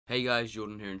Hey guys,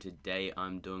 Jordan here, and today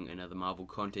I'm doing another Marvel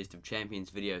Contest of Champions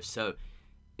video. So,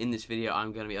 in this video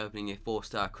I'm going to be opening a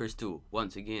 4-star crystal.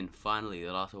 Once again, finally,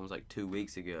 the last one was like 2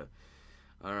 weeks ago.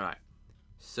 Alright,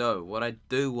 so what I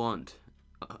do want,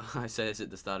 I say this at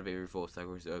the start of every 4-star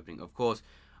crystal opening, of course,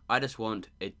 I just want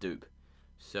a dupe.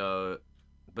 So,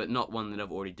 but not one that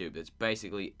I've already duped, that's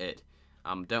basically it.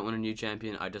 Don't want a new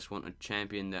champion, I just want a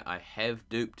champion that I have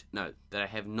duped, no, that I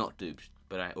have not duped,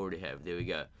 but I already have, there we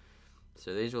go.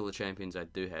 So these are all the champions I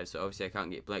do have. So obviously I can't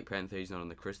get Black Panther, he's not on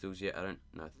the crystals yet. I don't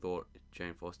know, Thor,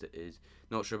 Jane Foster is.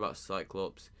 Not sure about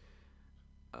Cyclops.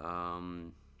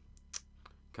 Can't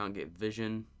get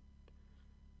Vision.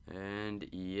 And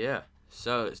yeah,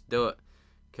 so let's do it.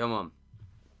 Come on.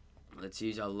 Let's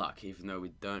use our luck, even though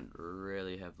we don't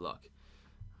really have luck.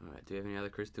 Alright, do we have any other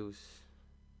crystals?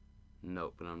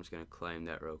 Nope, but I'm just going to claim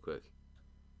that real quick.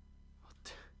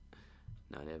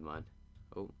 No, never mind.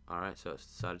 Oh, alright, so it's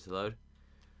decided to load.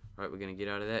 Right, we're going to get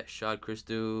out of that. Shard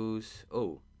crystals.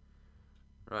 Oh.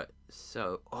 Right,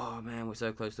 so, oh man, we're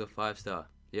so close to a 5-star.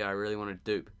 Yeah, I really want to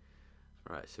dupe.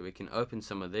 Right, so we can open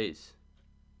some of these.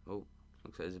 Oh,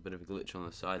 looks like there's a bit of a glitch on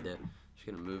the side there. Just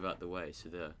going to move out the way so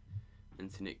the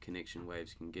internet connection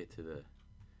waves can get to the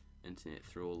internet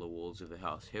through all the walls of the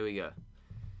house. Here we go.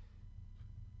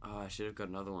 Oh, I should have got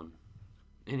another one.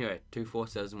 Anyway, 2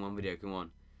 4-stars in one video, come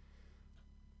on.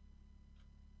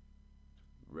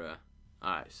 Bruh.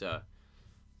 Alright, so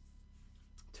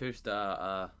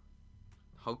 2-star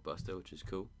Hulkbuster, which is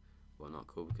cool. Well, not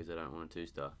cool because I don't want a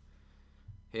 2-star.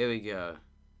 Here we go.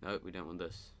 Nope, we don't want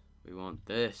this. We want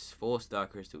this 4-star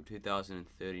crystal,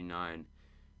 2039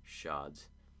 shards.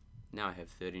 Now I have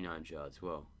 39 shards.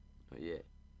 Well, not yet.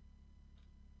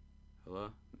 Hello?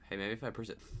 Hey, maybe if I press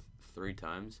it 3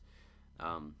 times,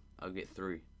 I'll get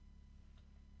 3.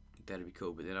 That'd be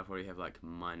cool, but then I'll probably have like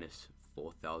minus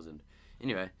 4,000.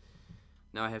 Anyway,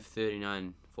 now I have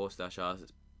 39 4-star shards.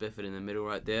 It's Bifford in the middle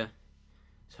right there.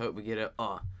 Let's hope we get it.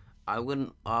 Oh, I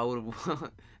would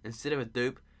instead of a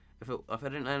dupe, if I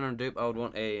didn't land on a dupe, I would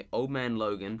want a Old Man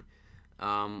Logan,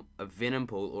 a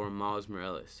VENOMPOOL, or a Miles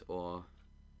Morales, or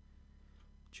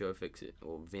Joe Fixit,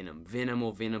 or Venom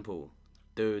or VENOMPOOL.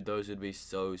 Dude, those would be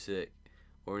so sick.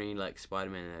 Or any like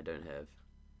Spider-Man that I don't have.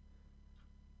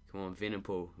 Come on,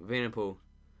 VENOMPOOL.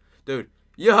 Dude,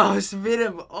 yo, it's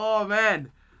Venom. Oh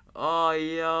man. Oh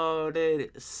yo,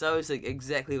 dude, so sick.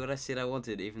 Exactly what I said I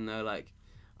wanted, even though like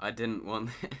I didn't want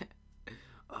that.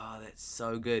 Oh, that's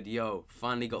so good. Yo,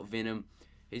 finally got Venom.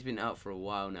 He's been out for a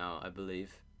while now, I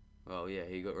believe. Well, yeah,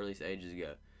 he got released ages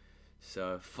ago.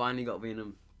 So finally got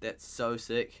Venom. That's so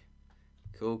sick.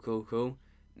 Cool.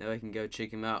 Now I can go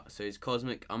check him out. So he's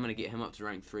cosmic. I'm gonna get him up to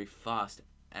rank 3 fast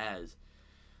as.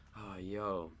 Oh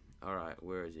yo. Alright,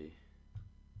 where is he?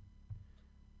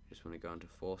 Just want to go into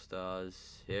 4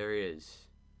 stars. Here he is.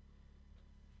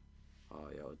 Oh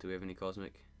yo, do we have any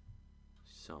cosmic?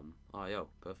 Some. Oh yo,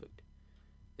 perfect.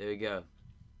 There we go.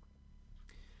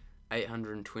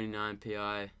 829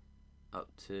 PI up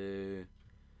to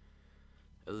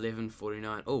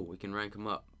 1149. Oh, we can rank him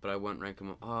up, but I won't rank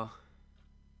him up. Oh.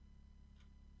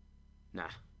 Nah.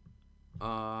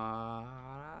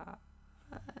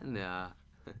 Nah.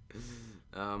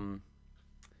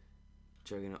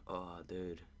 Joking. Oh,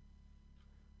 dude.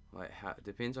 Wait,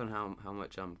 depends on how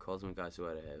much cosmic I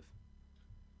swear to have.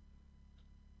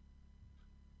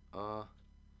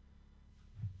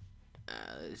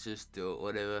 Let's just do it.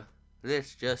 Whatever.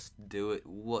 Let's just do it.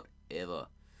 Whatever.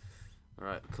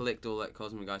 Alright, collect all that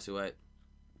cosmic ice away.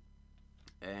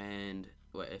 And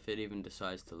wait, if it even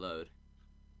decides to load.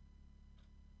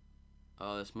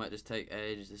 Oh, this might just take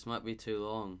ages. This might be too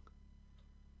long.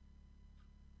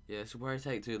 Yeah, this will probably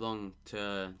take too long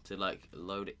to like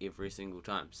load every single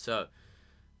time. So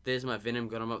there's my Venom.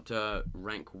 Got him up to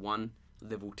rank 1,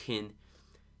 level 10.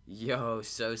 Yo,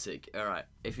 so sick. Alright,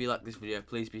 if you like this video,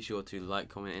 please be sure to like,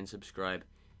 comment, and subscribe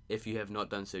if you have not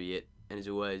done so yet. And as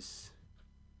always,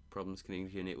 problems connecting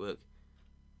to your network.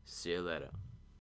 See you later.